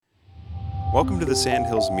Welcome to the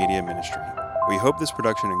Sandhills Media Ministry. We hope this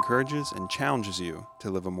production encourages and challenges you to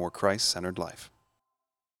live a more Christ-centered life.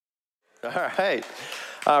 All right.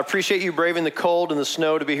 I appreciate you braving the cold and the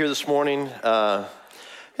snow to be here this morning.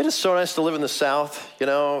 It is so nice to live in the South, you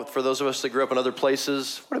know, for those of us that grew up in other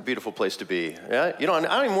places. What a beautiful place to be. Yeah? You know, I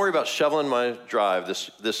don't even worry about shoveling my drive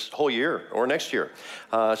this whole year or next year.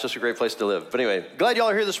 It's just a great place to live. But anyway, glad y'all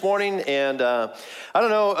are here this morning. And I don't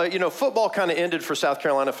know, football kind of ended for South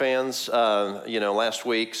Carolina fans, last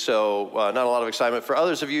week. So not a lot of excitement. For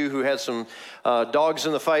others of you who had some dogs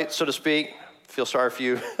in the fight, so to speak, feel sorry for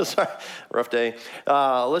you. Sorry, rough day.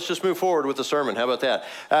 Let's just move forward with the sermon. How about that?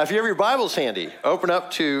 If you have your Bibles handy, open up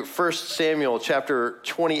to 1 Samuel chapter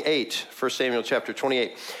 28. 1 Samuel chapter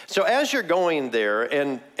 28. So as you're going there,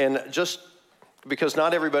 and just because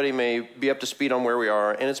not everybody may be up to speed on where we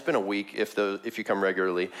are, and it's been a week if you come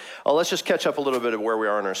regularly, let's just catch up a little bit of where we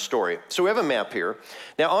are in our story. So we have a map here.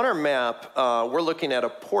 Now on our map, we're looking at a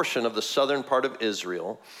portion of the southern part of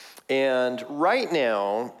Israel. And right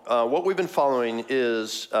now, what we've been following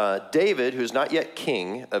is David, who's not yet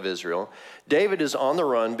king of Israel. David is on the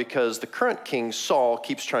run because the current king, Saul,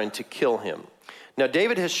 keeps trying to kill him. Now,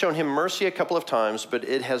 David has shown him mercy a couple of times, but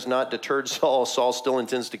it has not deterred Saul. Saul still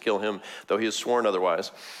intends to kill him, though he has sworn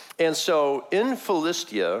otherwise. And so in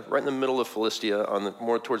Philistia, right in the middle of Philistia,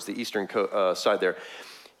 more towards the eastern side there,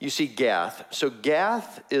 you see Gath. So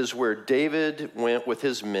Gath is where David went with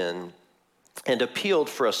his men and appealed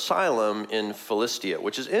for asylum in Philistia,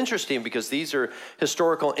 which is interesting because these are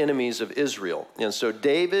historical enemies of Israel. And so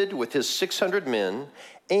David, with his 600 men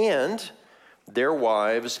and their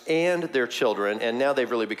wives and their children, and now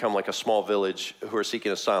they've really become like a small village who are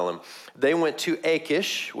seeking asylum, they went to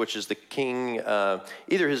Achish, which is the king,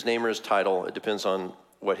 either his name or his title, it depends on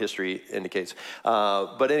what history indicates.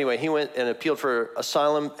 But anyway, he went and appealed for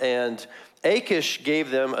asylum, and Achish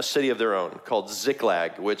gave them a city of their own called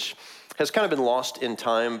Ziklag, which has kind of been lost in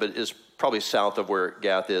time, but is probably south of where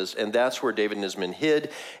Gath is, and that's where David and his men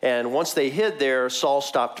hid. And once they hid there, Saul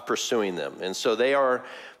stopped pursuing them, and so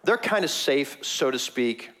they're kind of safe, so to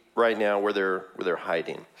speak, right now where they're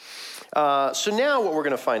hiding. So now what we're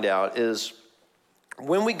going to find out is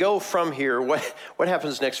when we go from here, what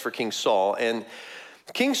happens next for King Saul? And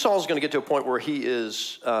King Saul is going to get to a point where he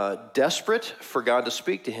is desperate for God to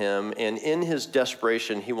speak to him, and in his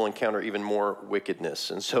desperation, he will encounter even more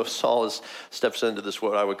wickedness. And so Saul steps into this,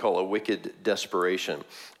 what I would call a wicked desperation.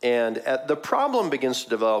 And the problem begins to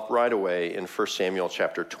develop right away in 1 Samuel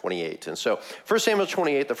chapter 28. And so 1 Samuel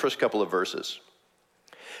 28, the first couple of verses.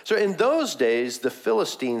 So in those days, the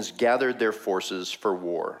Philistines gathered their forces for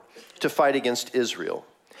war to fight against Israel.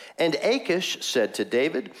 And Achish said to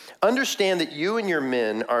David, "Understand that you and your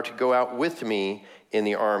men are to go out with me in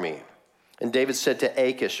the army." And David said to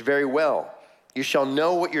Achish, "Very well, you shall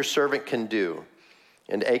know what your servant can do."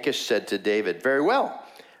 And Achish said to David, "Very well,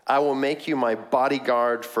 I will make you my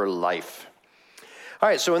bodyguard for life." All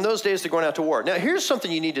right, so in those days, they're going out to war. Now, here's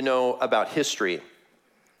something you need to know about history.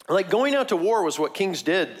 Like going out to war was what kings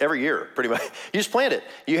did every year, pretty much. You just planned it.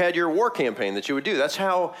 You had your war campaign that you would do. That's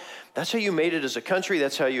how you made it as a country.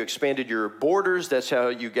 That's how you expanded your borders. That's how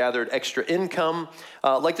you gathered extra income.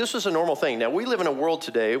 This was a normal thing. Now, we live in a world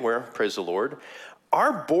today where, praise the Lord,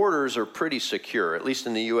 our borders are pretty secure, at least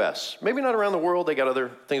in the U.S. Maybe not around the world. They got other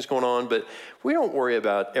things going on, but we don't worry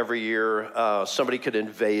about every year somebody could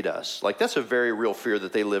invade us. Like, that's a very real fear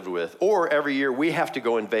that they lived with. Or every year we have to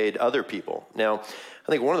go invade other people. Now,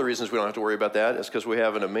 I think one of the reasons we don't have to worry about that is because we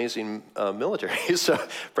have an amazing military. So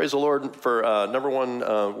praise the Lord for number one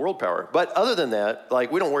world power. But other than that,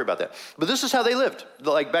 we don't worry about that. But this is how they lived.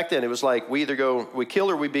 Like back then, it was like we either we kill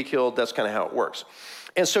or we be killed. That's kind of how it works.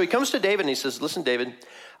 And so he comes to David and he says, "Listen, David,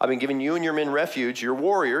 I've been giving you and your men refuge. You're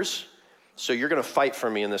warriors, so you're going to fight for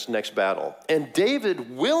me in this next battle." And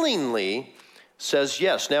David willingly says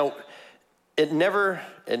yes. Now, it never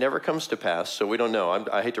comes to pass, so we don't know.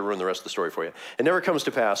 I hate to ruin the rest of the story for you. It never comes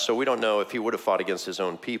to pass, so we don't know if he would have fought against his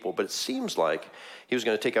own people. But it seems like he was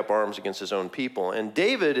going to take up arms against his own people. And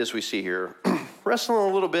David, as we see here,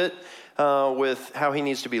 wrestling a little bit with how he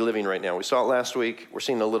needs to be living right now. We saw it last week. We're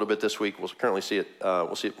seeing it a little bit this week. We'll currently see it.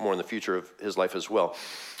 We'll see it more in the future of his life as well.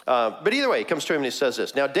 But either way, he comes to him and he says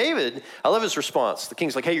this. Now, David, I love his response. The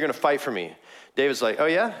king's like, "Hey, you're going to fight for me." David's like, "Oh,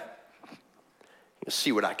 yeah? You'll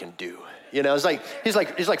see what I can do." You know, he's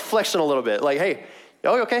like flexing a little bit. Like, "Hey,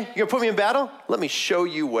 oh, okay, you're gonna put me in battle? Let me show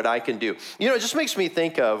you what I can do." You know, it just makes me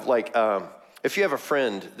think of if you have a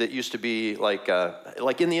friend that used to be like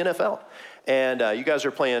in the NFL, and you guys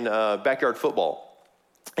are playing backyard football,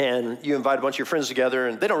 and you invite a bunch of your friends together,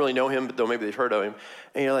 and they don't really know him, but though maybe they've heard of him,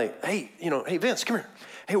 and you're like, "Hey, hey Vince, come here.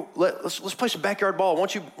 hey, let's play some backyard ball.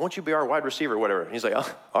 Won't you be our wide receiver or whatever? And he's like,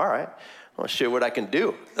 oh, all right. I'll show you what I can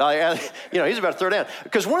do. He's about to throw down.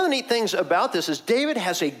 Because one of the neat things about this is David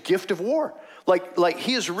has a gift of war. Like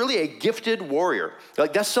he is really a gifted warrior.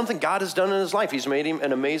 Like that's something God has done in his life. He's made him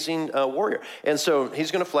an amazing warrior. And so he's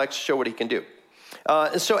going to flex, show what he can do.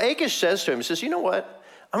 And so Achish says to him, he says, you know what?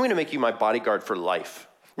 I'm going to make you my bodyguard for life.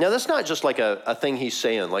 Now, that's not just like a thing he's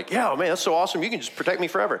saying, like, yeah, man, that's so awesome. You can just protect me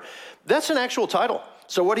forever. That's an actual title.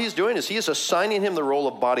 So what he's doing is he is assigning him the role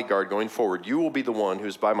of bodyguard going forward. You will be the one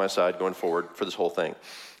who's by my side going forward for this whole thing.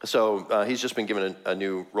 So he's just been given a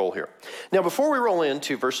new role here. Now, before we roll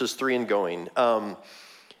into verses 3 and going, I'm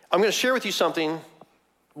going to share with you something,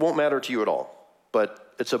 won't matter to you at all,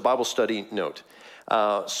 but it's a Bible study note.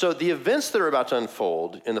 So the events that are about to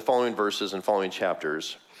unfold in the following verses and following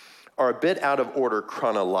chapters are a bit out of order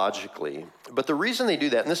chronologically. But the reason they do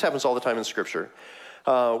that, and this happens all the time in Scripture,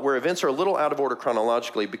 where events are a little out of order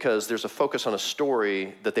chronologically because there's a focus on a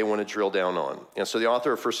story that they want to drill down on. And so the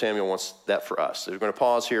author of 1 Samuel wants that for us. They're going to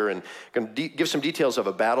pause here and going to give some details of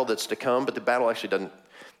a battle that's to come, but the battle actually doesn't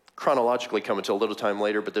chronologically come until a little time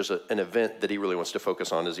later, but there's an event that he really wants to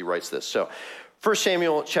focus on as he writes this. So 1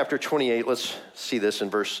 Samuel chapter 28, let's see this in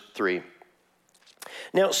verse 3.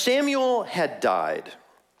 Now Samuel had died,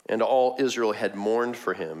 and all Israel had mourned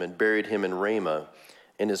for him and buried him in Ramah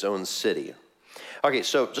in his own city. Okay,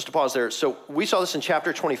 so just to pause there. So we saw this in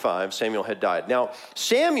chapter 25, Samuel had died. Now,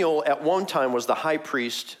 Samuel at one time was the high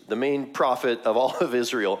priest, the main prophet of all of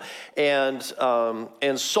Israel, and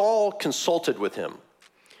Saul consulted with him.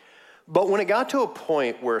 But when it got to a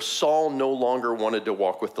point where Saul no longer wanted to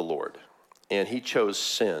walk with the Lord, and he chose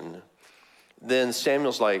sin, then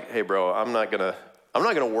Samuel's like, hey, bro, I'm not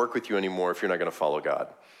gonna work with you anymore if you're not gonna follow God.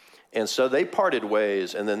 And so they parted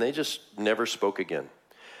ways, and then they just never spoke again.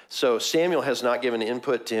 So Samuel has not given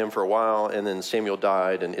input to him for a while, and then Samuel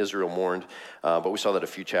died, and Israel mourned. But we saw that a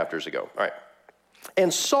few chapters ago. All right.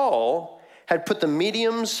 And Saul had put the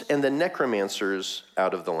mediums and the necromancers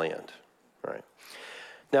out of the land. All right.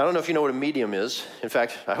 Now, I don't know if you know what a medium is. In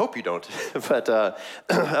fact, I hope you don't. But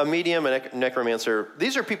a medium and a necromancer,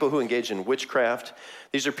 these are people who engage in witchcraft.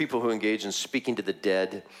 These are people who engage in speaking to the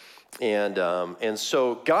dead. And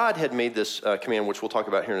so God had made this command, which we'll talk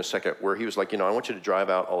about here in a second, where he was like, I want you to drive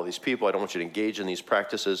out all of these people. I don't want you to engage in these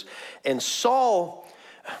practices. And Saul's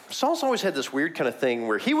always had this weird kind of thing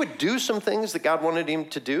where he would do some things that God wanted him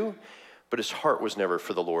to do, but his heart was never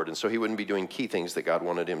for the Lord. And so he wouldn't be doing key things that God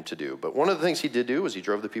wanted him to do. But one of the things he did do was he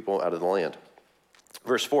drove the people out of the land.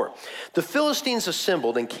 Verse 4, the Philistines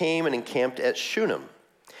assembled and came and encamped at Shunem.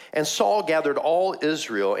 And Saul gathered all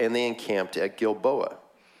Israel, and they encamped at Gilboa.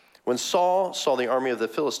 When Saul saw the army of the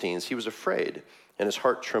Philistines, he was afraid, and his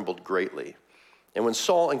heart trembled greatly. And when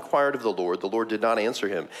Saul inquired of the Lord did not answer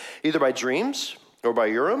him, either by dreams, or by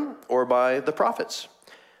Urim, or by the prophets.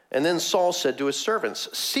 And then Saul said to his servants,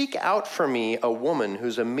 seek out for me a woman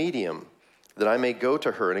who's a medium, that I may go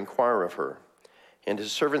to her and inquire of her. And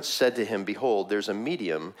his servants said to him, behold, there's a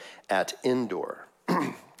medium at Endor.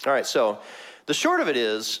 All right, so the short of it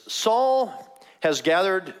is, Saul has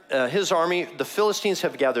gathered his army. The Philistines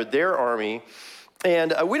have gathered their army.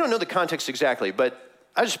 And we don't know the context exactly, but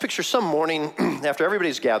I just picture some morning after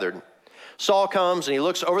everybody's gathered, Saul comes and he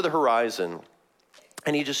looks over the horizon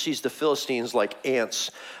and he just sees the Philistines like ants,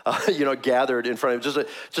 gathered in front of him.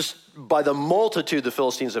 Just by the multitude, the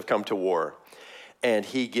Philistines have come to war. And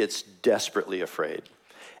he gets desperately afraid.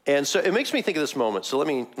 And so it makes me think of this moment. So let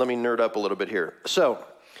me nerd up a little bit here. So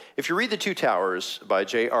if you read The Two Towers by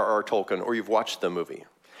J.R.R. Tolkien, or you've watched the movie,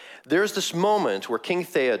 there's this moment where King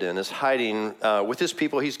Theoden is hiding with his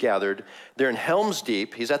people he's gathered. They're in Helm's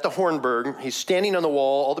Deep. He's at the Hornburg. He's standing on the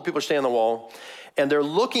wall. All the people are standing on the wall. And they're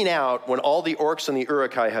looking out when all the orcs and the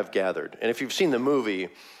Uruk-hai have gathered. And if you've seen the movie,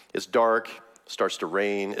 it's dark, starts to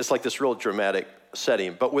rain. It's like this real dramatic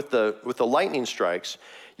setting. But with the lightning strikes,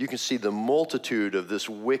 you can see the multitude of this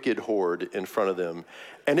wicked horde in front of them.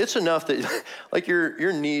 And it's enough that like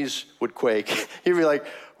your knees would quake. You'd be like,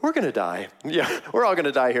 we're going to die. Yeah, we're all going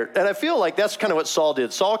to die here. And I feel like that's kind of what Saul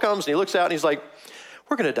did. Saul comes and he looks out and he's like,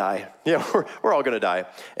 we're going to die. Yeah, we're all going to die.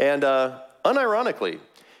 And unironically,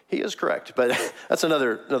 he is correct. But that's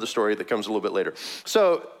another story that comes a little bit later.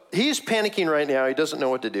 So he's panicking right now. He doesn't know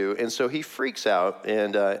what to do. And so he freaks out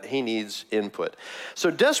and he needs input. So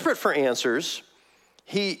desperate for answers,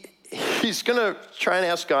 he he's going to try and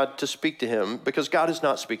ask God to speak to him because God is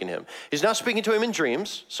not speaking to him. He's not speaking to him in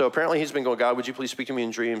dreams. So apparently he's been going, God, would you please speak to me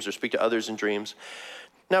in dreams or speak to others in dreams?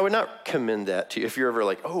 Now, I would not commend that to you if you're ever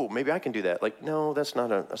like, oh, maybe I can do that. Like, no, that's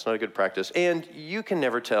not a good practice. And you can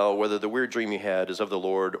never tell whether the weird dream you had is of the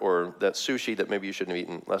Lord or that sushi that maybe you shouldn't have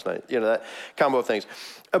eaten last night. That combo of things.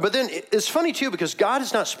 But then it's funny, too, because God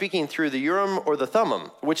is not speaking through the Urim or the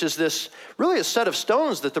Thummim, which is really a set of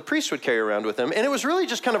stones that the priests would carry around with them. And it was really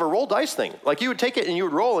just kind of a roll dice thing. Like you would take it and you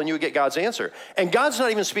would roll and you would get God's answer. And God's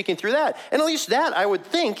not even speaking through that. And at least that, I would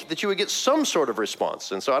think that you would get some sort of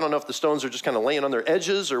response. And so I don't know if the stones are just kind of laying on their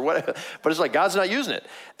edges or what, but it's like God's not using it.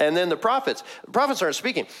 And then the prophets aren't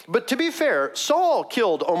speaking. But to be fair, Saul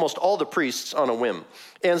killed almost all the priests on a whim.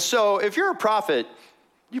 And so if you're a prophet,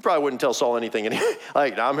 you probably wouldn't tell Saul anything.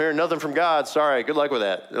 Like, I'm hearing nothing from God. Sorry, good luck with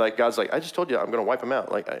that. Like, God's like, I just told you I'm going to wipe him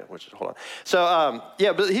out. Like, hold on. So,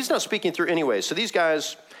 but he's not speaking through anyway. So these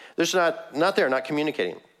guys, they're just not there, not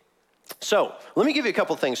communicating. So let me give you a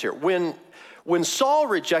couple things here. When Saul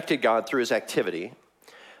rejected God through his activity,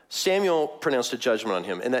 Samuel pronounced a judgment on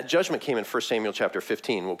him, and that judgment came in 1 Samuel chapter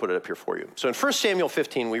 15. We'll put it up here for you. So in 1 Samuel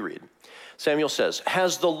 15, we read, Samuel says,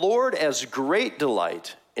 has the Lord as great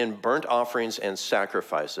delight in burnt offerings and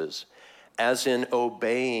sacrifices as in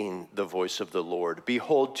obeying the voice of the Lord?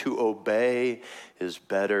 Behold, to obey is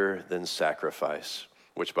better than sacrifice.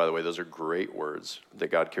 Which, by the way, those are great words,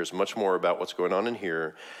 that God cares much more about what's going on in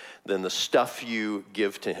here than the stuff you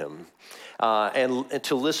give to him, and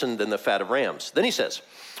to listen than the fat of rams. Then he says,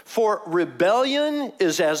 for rebellion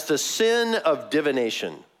is as the sin of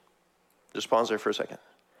divination. Just pause there for a second.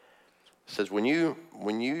 It says, when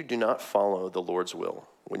you do not follow the Lord's will,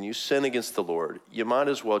 when you sin against the Lord, you might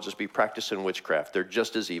as well just be practicing witchcraft. They're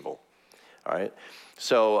just as evil. All right?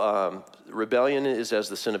 So rebellion is as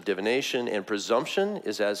the sin of divination, and presumption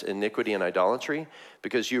is as iniquity and idolatry.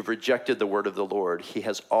 Because you've rejected the word of the Lord, he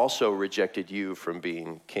has also rejected you from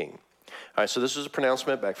being king. All right, so this is a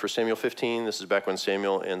pronouncement back for Samuel 15. This is back when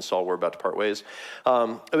Samuel and Saul were about to part ways.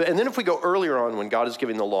 And then if we go earlier on when God is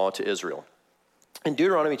giving the law to Israel, in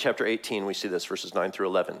Deuteronomy chapter 18, we see this, verses 9 through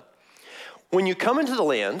 11. When you come into the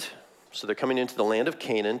land, so they're coming into the land of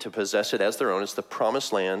Canaan to possess it as their own. It's the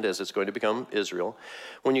promised land as it's going to become Israel.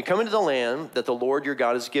 When you come into the land that the Lord your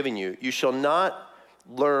God is giving you, you shall not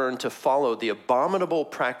learn to follow the abominable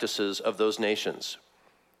practices of those nations.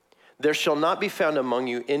 There shall not be found among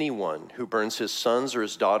you anyone who burns his sons or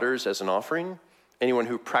his daughters as an offering, anyone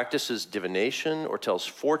who practices divination or tells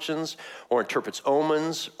fortunes or interprets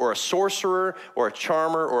omens, or a sorcerer or a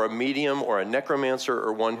charmer or a medium or a necromancer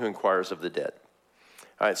or one who inquires of the dead.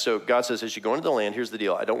 All right, so God says, as you go into the land, here's the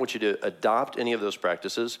deal. I don't want you to adopt any of those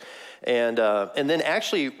practices. And then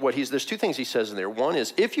actually, there's two things he says in there. One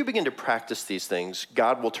is, if you begin to practice these things,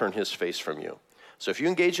 God will turn his face from you. So if you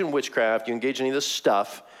engage in witchcraft, you engage in any of this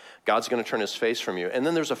stuff, God's going to turn his face from you. And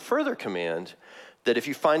then there's a further command that if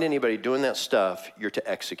you find anybody doing that stuff, you're to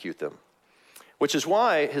execute them. Which is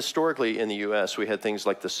why, historically in the U.S., we had things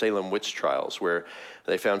like the Salem witch trials, where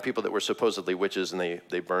they found people that were supposedly witches and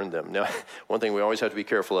they burned them. Now, one thing we always have to be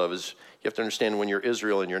careful of is you have to understand when you're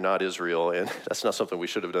Israel and you're not Israel, and that's not something we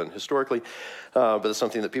should have done historically, but it's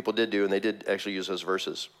something that people did do, and they did actually use those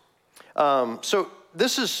verses. So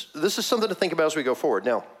this is something to think about as we go forward.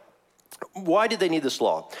 Now, why did they need this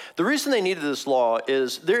law? The reason they needed this law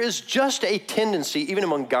is there is just a tendency, even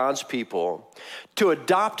among God's people, to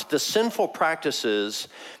adopt the sinful practices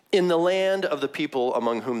in the land of the people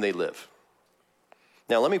among whom they live.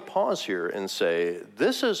 Now, let me pause here and say,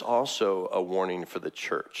 this is also a warning for the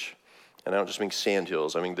church. And I don't just mean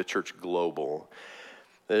Sandhills, I mean the church global.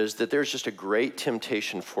 Is that there's just a great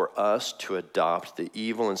temptation for us to adopt the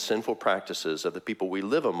evil and sinful practices of the people we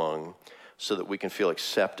live among so that we can feel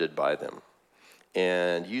accepted by them.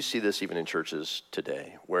 And you see this even in churches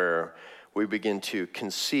today, where we begin to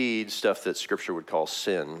concede stuff that Scripture would call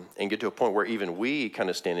sin and get to a point where even we kind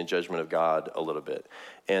of stand in judgment of God a little bit.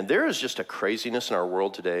 And there is just a craziness in our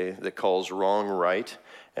world today that calls wrong right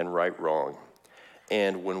and right wrong.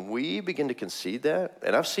 And when we begin to concede that,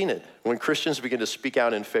 and I've seen it, when Christians begin to speak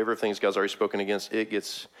out in favor of things God's already spoken against, it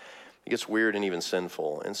gets weird and even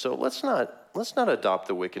sinful. And so let's not adopt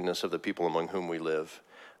the wickedness of the people among whom we live.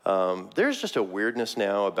 There's just a weirdness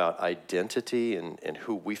now about identity and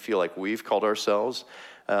who we feel like we've called ourselves.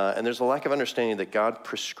 And there's a lack of understanding that God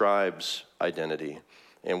prescribes identity,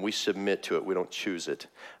 and we submit to it. We don't choose it.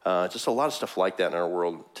 Just a lot of stuff like that in our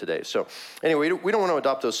world today. So anyway, we don't want to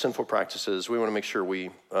adopt those sinful practices. We want to make sure we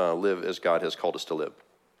live as God has called us to live.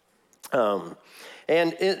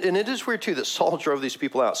 And it is weird, too, that Saul drove these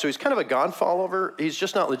people out. So he's kind of a God follower. He's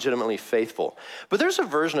just not legitimately faithful. But there's a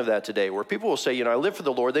version of that today where people will say, I live for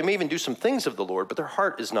the Lord. They may even do some things of the Lord, but their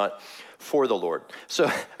heart is not for the Lord. So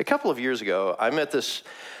a couple of years ago, I met this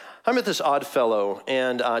odd fellow,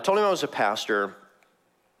 and I told him I was a pastor.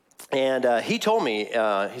 And he told me,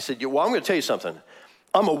 he said, well, I'm going to tell you something.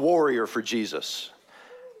 I'm a warrior for Jesus.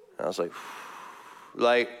 And I was like,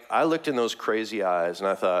 I looked in those crazy eyes and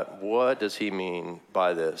I thought, what does he mean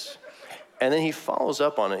by this? And then he follows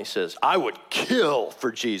up on it. He says, I would kill for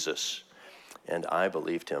Jesus. And I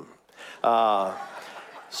believed him.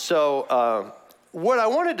 So what I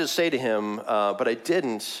wanted to say to him, but I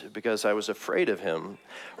didn't because I was afraid of him,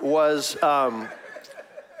 was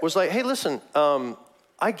like, hey, listen,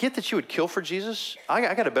 I get that you would kill for Jesus.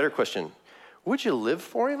 I got a better question. Would you live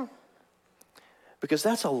for him? Because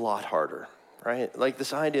that's a lot harder. Right? Like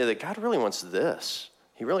this idea that God really wants this.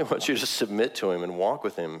 He really wants you to submit to him and walk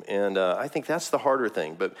with him. And I think that's the harder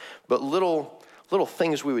thing. But little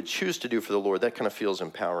things we would choose to do for the Lord, that kind of feels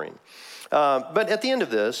empowering. But at the end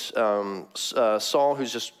of this, Saul,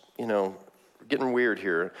 who's just, getting weird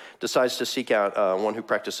here, decides to seek out one who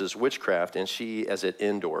practices witchcraft, and she is at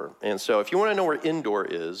Endor. And so if you want to know where Endor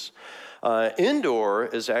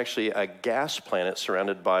is actually a gas planet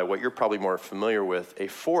surrounded by what you're probably more familiar with, a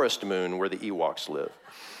forest moon where the Ewoks live.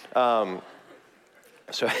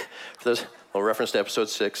 So for those, a little reference to episode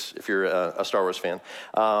 6, if you're a Star Wars fan.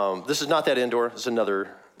 This is not that Endor. This is another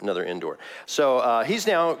Endor. So he's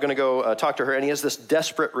now going to go talk to her, and he has this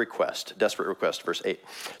desperate request, verse 8.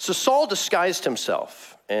 So Saul disguised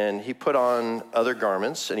himself, and he put on other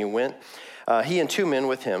garments, and he went, he and 2 men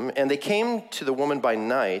with him, and they came to the woman by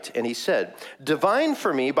night, and he said, divine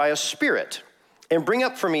for me by a spirit, and bring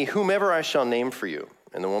up for me whomever I shall name for you.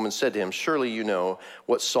 And the woman said to him, surely you know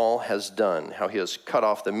what Saul has done, how he has cut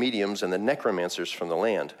off the mediums and the necromancers from the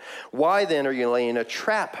land. Why then are you laying a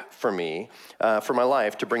trap for me, for my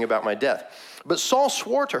life, to bring about my death? But Saul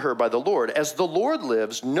swore to her by the Lord, as the Lord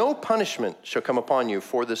lives, no punishment shall come upon you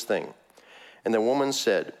for this thing. And the woman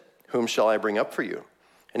said, whom shall I bring up for you?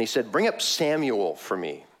 And he said, bring up Samuel for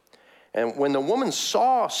me. And when the woman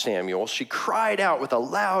saw Samuel, she cried out with a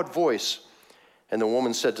loud voice. And the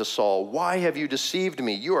woman said to Saul, why have you deceived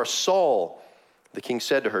me? You are Saul. The king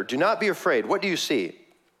said to her, do not be afraid. What do you see?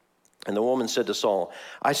 And the woman said to Saul,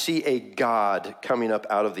 I see a God coming up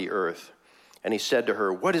out of the earth. And he said to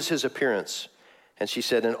her, what is his appearance? And she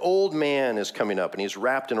said, an old man is coming up, and he's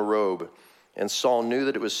wrapped in a robe. And Saul knew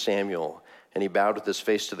that it was Samuel, and he bowed with his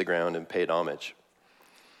face to the ground and paid homage.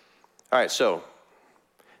 All right, so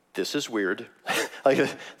this is weird. Like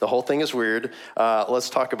the whole thing is weird. Let's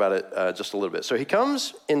talk about it just a little bit. So he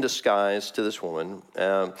comes in disguise to this woman.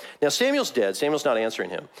 Now Samuel's dead. Samuel's not answering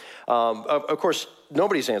him. Of course,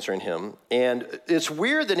 nobody's answering him. And it's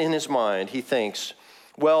weird that in his mind he thinks,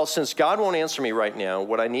 well, since God won't answer me right now,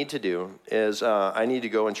 what I need to do is I need to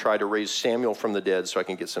go and try to raise Samuel from the dead so I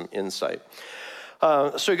can get some insight.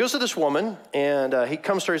 So he goes to this woman, and he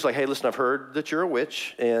comes to her. He's like, hey, listen, I've heard that you're a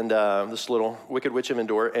witch, and this little wicked witch of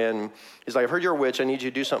Endor. And he's like, I've heard you're a witch. I need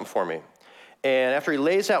you to do something for me. And after he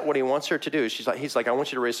lays out what he wants her to do, he's like, I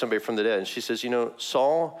want you to raise somebody from the dead. And she says,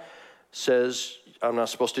 Saul says I'm not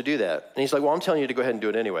supposed to do that. And he's like, well, I'm telling you to go ahead and do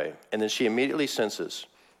it anyway. And then she immediately senses,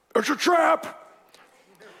 it's a trap.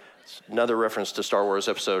 It's another reference to Star Wars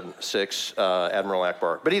Episode 6, Admiral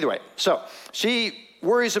Akbar. But either way, so she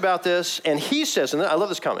worries about this, and he says, and I love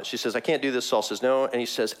this comment, she says, I can't do this. Saul says no, and he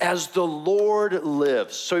says, as the Lord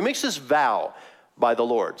lives. So he makes this vow by the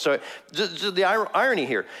Lord. So the irony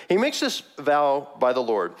here, he makes this vow by the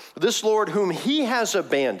Lord, this Lord whom he has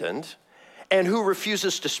abandoned and who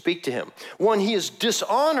refuses to speak to him, one he is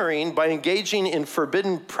dishonoring by engaging in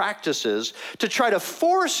forbidden practices to try to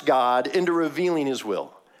force God into revealing his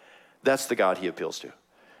will. That's the God he appeals to.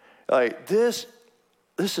 Like this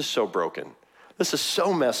is so broken. This is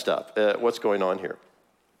so messed up, what's going on here.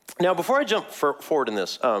 Now, before I jump forward in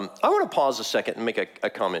this, I want to pause a second and make a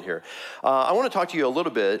comment here. I want to talk to you a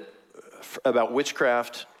little bit about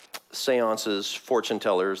witchcraft, seances, fortune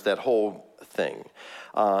tellers, that whole thing.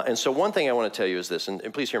 And so one thing I want to tell you is this,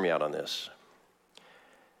 and please hear me out on this.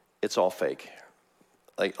 It's all fake.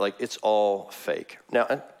 Like it's all fake.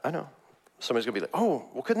 Now, I know somebody's going to be like, oh,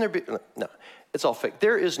 well, couldn't there be? No, it's all fake.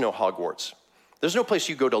 There is no Hogwarts. There's no place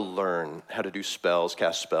you go to learn how to do spells,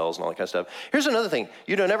 cast spells, and all that kind of stuff. Here's another thing.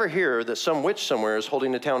 You don't ever hear that some witch somewhere is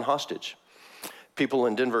holding a town hostage. People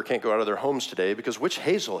in Denver can't go out of their homes today because Witch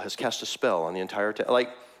Hazel has cast a spell on the entire town. Like,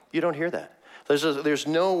 you don't hear that. There's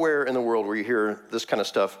nowhere in the world where you hear this kind of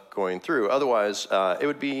stuff going through. Otherwise, it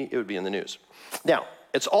would be in the news. Now,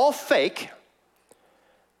 it's all fake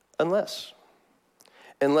unless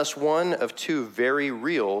unless one of two very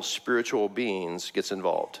real spiritual beings gets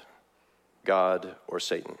involved, God or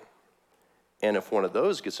Satan. And if one of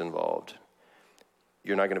those gets involved,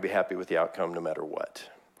 you're not going to be happy with the outcome no matter what.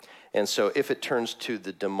 And so if it turns to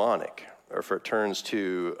the demonic, or if it turns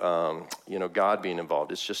to God being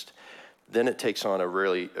involved, it's just, then it takes on a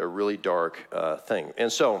really dark thing.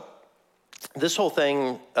 And so this whole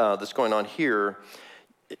thing that's going on here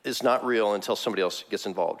is not real until somebody else gets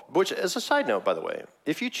involved. Which, as a side note, by the way,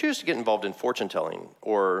 if you choose to get involved in fortune telling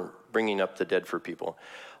or bringing up the dead for people,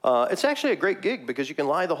 it's actually a great gig because you can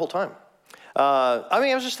lie the whole time.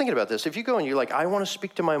 I was just thinking about this. If you go and you're like, I want to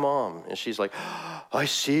speak to my mom, and she's like, I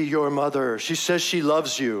see your mother. She says she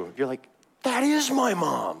loves you. You're like, that is my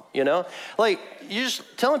mom, you know? Like, you're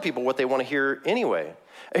just telling people what they want to hear anyway.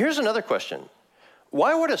 Here's another question.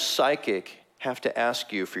 Why would a psychic have to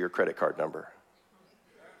ask you for your credit card number?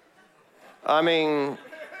 I mean,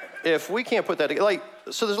 if we can't put that together,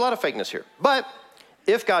 so there's a lot of fakeness here. But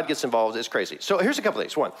if God gets involved, it's crazy. So here's a couple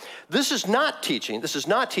things. One, this is not teaching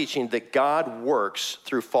that God works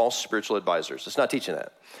through false spiritual advisors. It's not teaching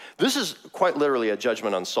that. This is quite literally a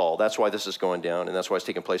judgment on Saul. That's why this is going down, and that's why it's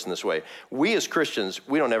taking place in this way. We as Christians,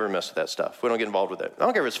 we don't ever mess with that stuff. We don't get involved with it. I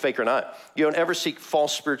don't care if it's fake or not. You don't ever seek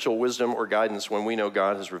false spiritual wisdom or guidance when we know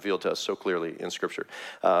God has revealed to us so clearly in Scripture.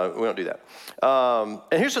 We don't do that.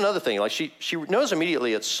 And here's another thing. Like she knows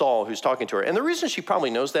immediately it's Saul who's talking to her. And the reason she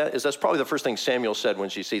probably knows that is that's probably the first thing Samuel said when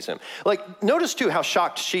she sees him. Like, notice, too, how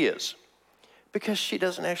shocked she is. Because she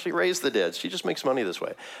doesn't actually raise the dead. She just makes money this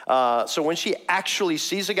way. So when she actually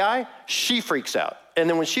sees a guy, she freaks out. And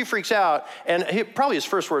then when she freaks out, and probably his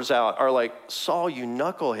first words out are like, Saul, you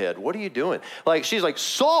knucklehead, what are you doing? Like, she's like,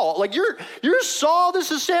 Saul, like, you're Saul, this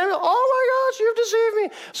is Samuel. Oh my gosh, you've deceived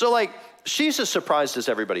me. So like, she's as surprised as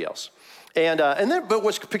everybody else. But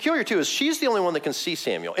what's peculiar too is she's the only one that can see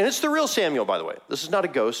Samuel. And it's the real Samuel, by the way. This is not a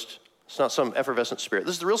ghost. It's not some effervescent spirit.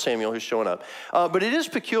 This is the real Samuel who's showing up. But it is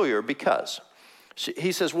peculiar because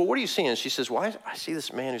he says, well, what are you seeing? And she says, well, I see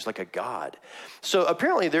this man who's like a god. So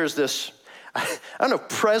apparently there's this,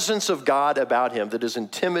 presence of God about him that is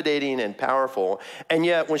intimidating and powerful. And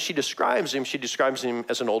yet when she describes him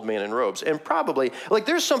as an old man in robes. And probably,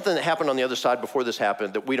 there's something that happened on the other side before this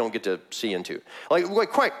happened that we don't get to see into. Like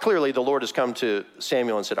quite clearly, the Lord has come to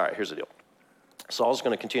Samuel and said, all right, here's the deal. Saul's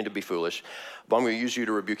going to continue to be foolish, but I'm going to use you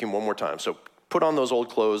to rebuke him one more time. So put on those old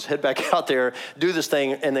clothes, head back out there, do this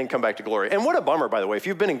thing, and then come back to glory. And what a bummer, by the way, if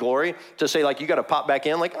you've been in glory, to say, you got to pop back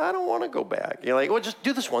in, I don't want to go back. You're like, well, just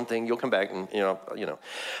do this one thing, you'll come back, and, you know.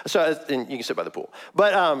 So, and you can sit by the pool.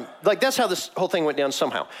 But, that's how this whole thing went down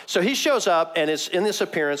somehow. So he shows up, and it's in this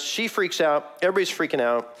appearance. She freaks out. Everybody's freaking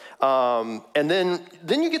out. And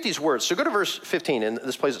then you get these words. So go to verse 15, and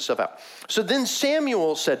this plays itself out. So then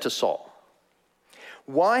Samuel said to Saul,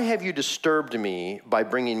 why have you disturbed me by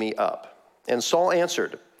bringing me up? And Saul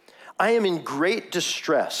answered, I am in great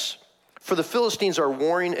distress, for the Philistines are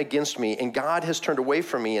warring against me, and God has turned away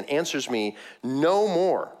from me and answers me no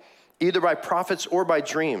more, either by prophets or by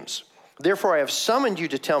dreams. Therefore I have summoned you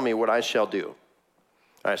to tell me what I shall do.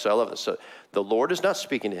 All right, so I love this. So the Lord is not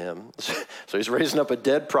speaking to him. So he's raising up a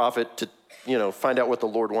dead prophet to, find out what the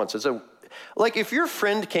Lord wants. And so, if your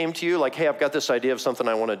friend came to you, hey, I've got this idea of something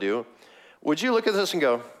I want to do, would you look at this and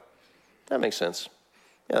go, that makes sense?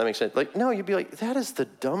 Yeah, that makes sense. No, you'd be like, that is the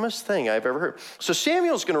dumbest thing I've ever heard. So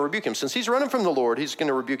Samuel's going to rebuke him. Since he's running from the Lord, he's going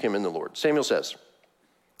to rebuke him in the Lord. Samuel says,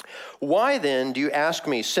 why then do you ask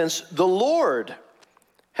me, since the Lord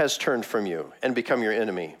has turned from you and become your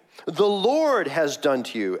enemy? The Lord has done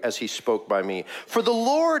to you as he spoke by me. For the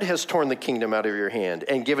Lord has torn the kingdom out of your hand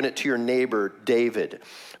and given it to your neighbor David,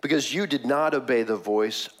 because you did not obey the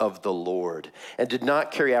voice of the Lord and did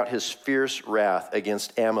not carry out his fierce wrath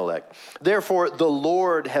against Amalek. Therefore, the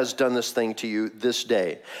Lord has done this thing to you this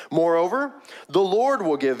day. Moreover, the Lord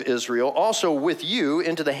will give Israel also with you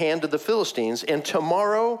into the hand of the Philistines, and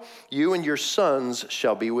tomorrow you and your sons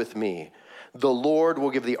shall be with me. The Lord will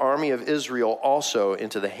give the army of Israel also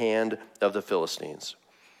into the hand of the Philistines.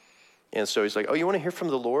 And so he's like, oh, you want to hear from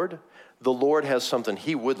the Lord? The Lord has something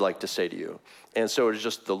he would like to say to you. And so it's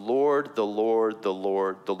just the Lord, the Lord, the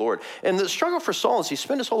Lord, the Lord. And the struggle for Saul is he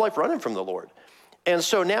spent his whole life running from the Lord. And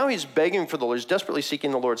so now he's begging for the Lord. He's desperately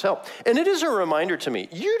seeking the Lord's help. And it is a reminder to me,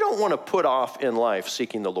 you don't want to put off in life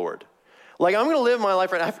seeking the Lord. I'm going to live my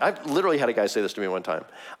life right now. I've literally had a guy say this to me one time.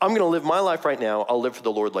 I'm going to live my life right now. I'll live for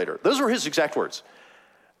the Lord later. Those were his exact words.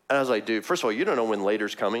 And I was like, dude, first of all, you don't know when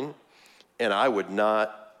later's coming. And I would not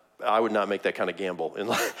make that kind of gamble. And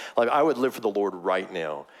I would live for the Lord right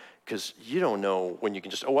now. Because you don't know when you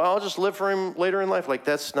can just, I'll just live for him later in life. Like,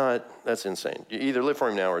 that's insane. You either live for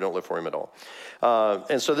him now or don't live for him at all.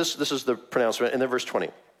 And so this is the pronouncement. And then verse 20.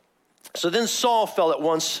 So then Saul fell at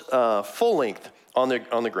once full length on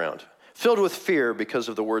the ground, filled with fear because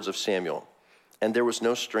of the words of Samuel. And there was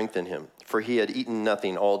no strength in him, for he had eaten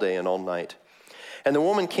nothing all day and all night. And the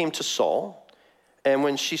woman came to Saul, and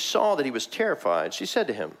when she saw that he was terrified, she said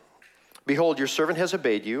to him, "Behold, your servant has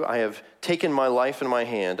obeyed you. I have taken my life in my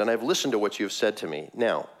hand, and I have listened to what you have said to me.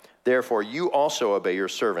 Now, therefore, you also obey your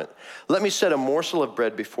servant. Let me set a morsel of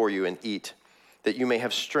bread before you and eat, that you may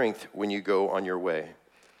have strength when you go on your way."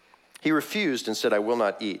 He refused and said, "I will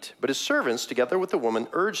not eat." But his servants, together with the woman,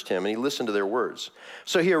 urged him, and he listened to their words.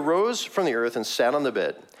 So he arose from the earth and sat on the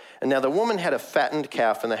bed. And now the woman had a fattened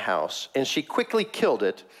calf in the house, and she quickly killed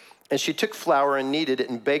it, and she took flour and kneaded it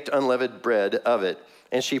and baked unleavened bread of it.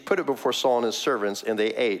 And she put it before Saul and his servants, and they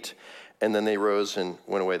ate. And then they rose and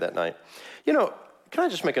went away that night. You know, can I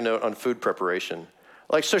just make a note on food preparation?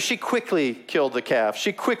 So she quickly killed the calf.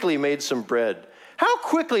 She quickly made some bread. How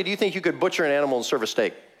quickly do you think you could butcher an animal and serve a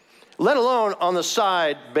steak? Let alone on the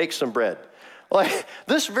side, bake some bread.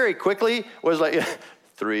 This very quickly was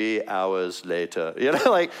 3 hours later,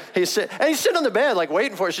 he's sitting on the bed,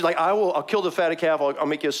 waiting for it. She's like, I'll kill the fatted calf. I'll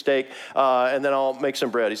make you a steak, and then I'll make some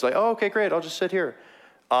bread. He's like, oh, okay, great. I'll just sit here.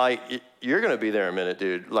 You're going to be there in a minute,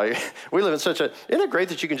 dude. We live in isn't it great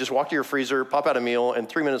that you can just walk to your freezer, pop out a meal, and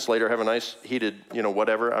 3 minutes later have a nice heated,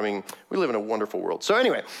 whatever. I mean, we live in a wonderful world. So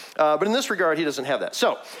anyway, but in this regard, he doesn't have that.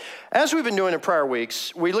 So as we've been doing in prior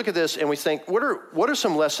weeks, we look at this and we think, what are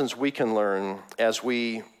some lessons we can learn as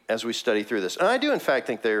we study through this? And I do, in fact,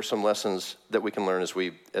 think there are some lessons that we can learn as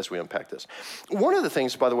we unpack this. One of the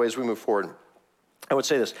things, by the way, as we move forward, I would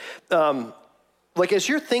say this. As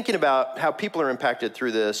you're thinking about how people are impacted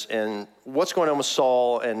through this and what's going on with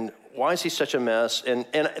Saul and why is he such a mess, and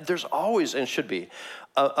there's always, and should be,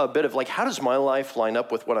 a bit of how does my life line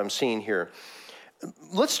up with what I'm seeing here?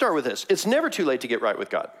 Let's start with this. It's never too late to get right with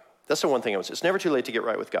God. That's the one thing I would say. It's never too late to get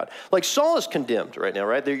right with God. Saul is condemned right now,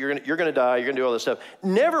 right? You're going to die. You're going to do all this stuff.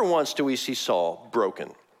 Never once do we see Saul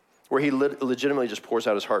broken, where he legitimately just pours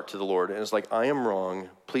out his heart to the Lord and is like, I am wrong.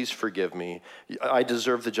 Please forgive me. I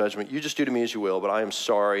deserve the judgment. You just do to me as you will, but I am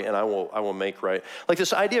sorry, and I will make right.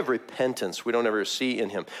 This idea of repentance, we don't ever see in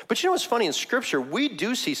him. But you know what's funny? In Scripture, we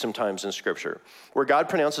do see sometimes in Scripture where God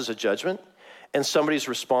pronounces a judgment, and somebody's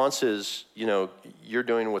response is, you're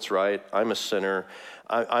doing what's right. I'm a sinner.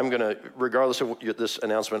 I'm going to, regardless of this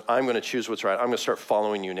announcement, I'm going to choose what's right. I'm going to start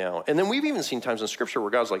following you now. And then we've even seen times in Scripture where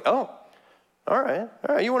God's like, oh, all right,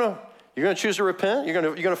 you're going to choose to repent? You're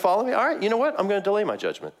going to follow me? All right, you know what? I'm going to delay my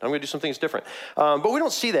judgment. I'm going to do some things different. But we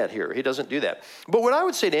don't see that here. He doesn't do that. But what I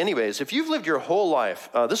would say to anybody is, if you've lived your whole life,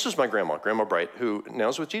 this is my Grandma Bright, who now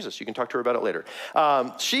is with Jesus. You can talk to her about it later.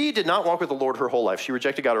 She did not walk with the Lord her whole life. She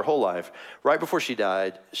rejected God her whole life. Right before she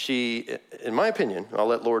died, she, in my opinion, I'll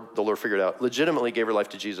let the Lord figure it out, legitimately gave her life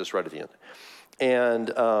to Jesus right at the end. And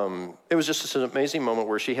it was just an amazing moment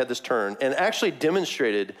where she had this turn and actually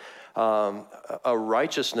demonstrated a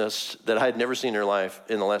righteousness that I had never seen in her life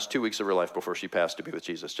in the last 2 weeks of her life before she passed to be with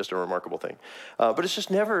Jesus. Just a remarkable thing. But it's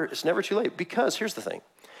never too late, because here's the thing.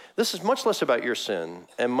 This is much less about your sin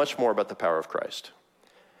and much more about the power of Christ.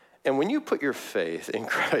 And when you put your faith in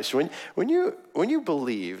Christ, when you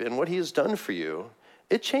believe in what he has done for you,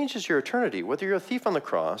 it changes your eternity, whether you're a thief on the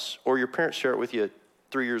cross or your parents share it with you at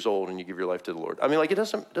 3 years old and you give your life to the Lord. I mean, it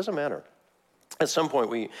doesn't matter. At some point,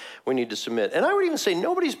 we need to submit. And I would even say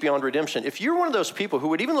nobody's beyond redemption. If you're one of those people who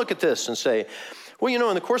would even look at this and say, well,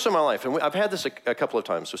 in the course of my life, and I've had this a couple of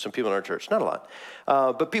times with some people in our church, not a lot,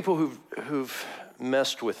 but people who've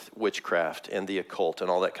messed with witchcraft and the occult and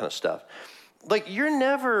all that kind of stuff. You're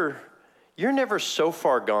never so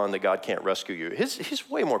far gone that God can't rescue you. He's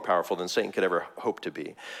way more powerful than Satan could ever hope to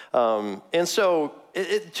be. And so,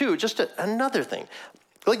 another thing.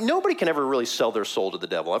 Nobody can ever really sell their soul to the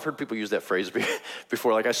devil. I've heard people use that phrase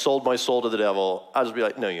before, I sold my soul to the devil. I'll just be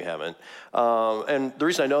like, no, you haven't. And the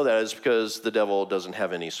reason I know that is because the devil doesn't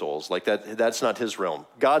have any souls. That's not his realm.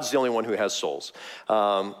 God's the only one who has souls.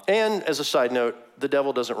 And as a side note, the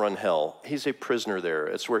devil doesn't run hell. He's a prisoner there.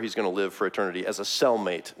 It's where he's going to live for eternity as a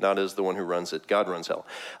cellmate, not as the one who runs it. God runs hell.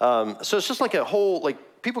 So it's just a whole,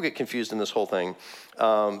 people get confused in this whole thing.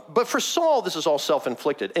 But for Saul, this is all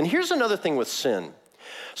self-inflicted. And here's another thing with sin.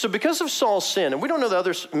 So because of Saul's sin, and we don't know the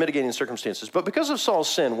other mitigating circumstances, but because of Saul's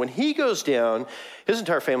sin, when he goes down, his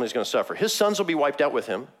entire family is going to suffer. His sons will be wiped out with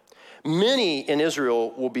him. Many in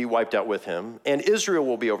Israel will be wiped out with him, and Israel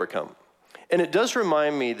will be overcome. And it does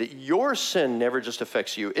remind me that your sin never just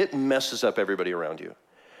affects you. It messes up everybody around you.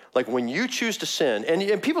 Like when you choose to sin,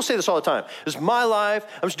 and people say this all the time, it's my life,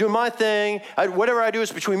 I'm just doing my thing, whatever I do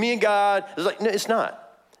is between me and God. It's like, no, it's not.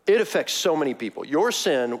 It affects so many people. Your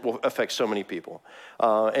sin will affect so many people.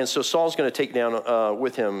 And so Saul's going to take down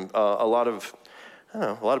with him a lot of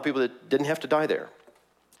people that didn't have to die there.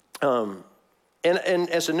 And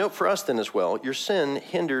as a note for us then as well, your sin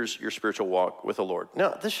hinders your spiritual walk with the Lord. Now,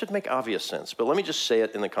 this should make obvious sense, but let me just say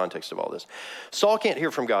it in the context of all this. Saul can't hear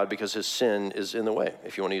from God because his sin is in the way,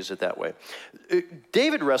 if you want to use it that way.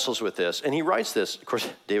 David wrestles with this, and he writes this. Of course,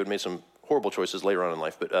 David made some horrible choices later on in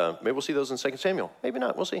life, but maybe we'll see those in 2 Samuel. Maybe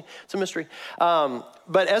not. We'll see. It's a mystery.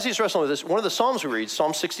 But as he's wrestling with this, one of the Psalms we read,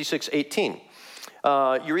 Psalm 66:18,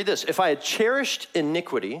 you read this: if I had cherished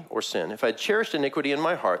iniquity or sin, if I had cherished iniquity in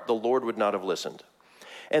my heart, the Lord would not have listened.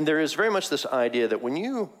 And there is very much this idea that when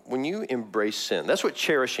you embrace sin, that's what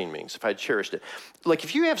cherishing means, if I had cherished it. Like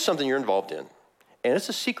if you have something you're involved in, and it's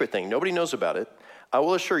a secret thing, nobody knows about it, I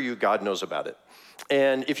will assure you God knows about it.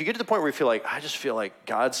 And if you get to the point where you feel like, I just feel like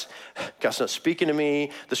God's not speaking to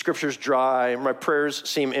me, the scripture's dry, my prayers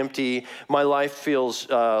seem empty, my life feels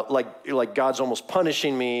like God's almost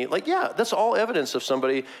punishing me. Like, yeah, that's all evidence of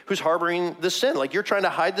somebody who's harboring this sin. Like you're trying to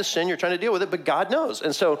hide the sin, you're trying to deal with it, but God knows.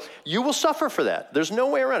 And so you will suffer for that. There's no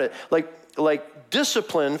way around it. Like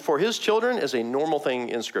discipline for his children is a normal thing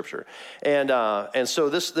in Scripture. And so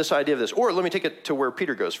this idea of this, or let me take it to where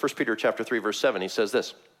Peter goes. 1 Peter chapter 3, verse 7, he says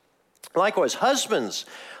this: likewise, husbands,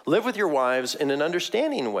 live with your wives in an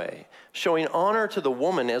understanding way, showing honor to the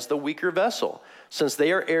woman as the weaker vessel, since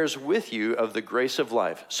they are heirs with you of the grace of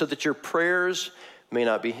life, so that your prayers may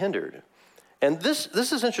not be hindered. And this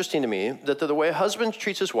is interesting to me, that the way a husband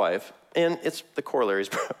treats his wife, and the corollary is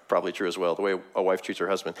probably true as well, the way a wife treats her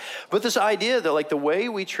husband. But this idea that like the way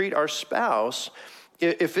we treat our spouse,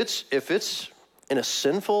 if it's in a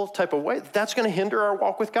sinful type of way, that's going to hinder our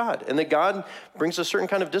walk with God. And that God brings a certain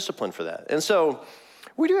kind of discipline for that. And so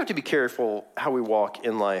we do have to be careful how we walk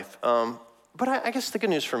in life. But I guess the good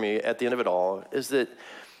news for me at the end of it all is that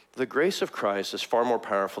the grace of Christ is far more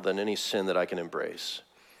powerful than any sin that I can embrace.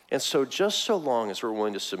 And so just so long as we're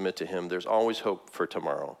willing to submit to him, there's always hope for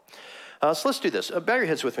tomorrow. So let's do this. Bow your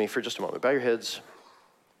heads with me for just a moment. Bow your heads.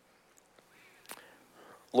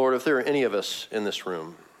 Lord, if there are any of us in this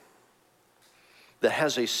room that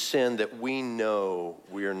has a sin that we know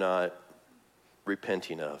we are not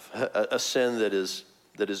repenting of, a sin that is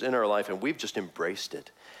in our life and we've just embraced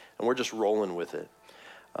it and we're just rolling with it.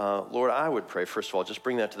 Lord, I would pray, first of all, just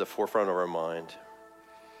bring that to the forefront of our mind.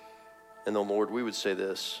 And then, Lord, we would say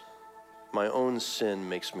this: my own sin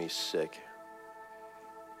makes me sick.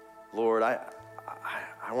 Lord, I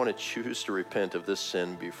want to choose to repent of this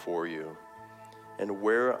sin before you. And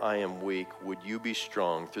where I am weak, would you be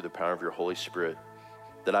strong through the power of your Holy Spirit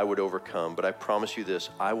that I would overcome? But I promise you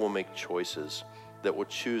this: I will make choices that will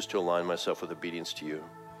choose to align myself with obedience to you.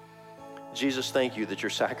 Jesus, thank you that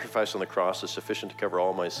your sacrifice on the cross is sufficient to cover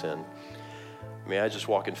all my sin. May I just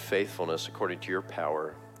walk in faithfulness according to your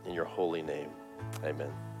power in your holy name.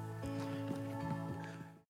 Amen.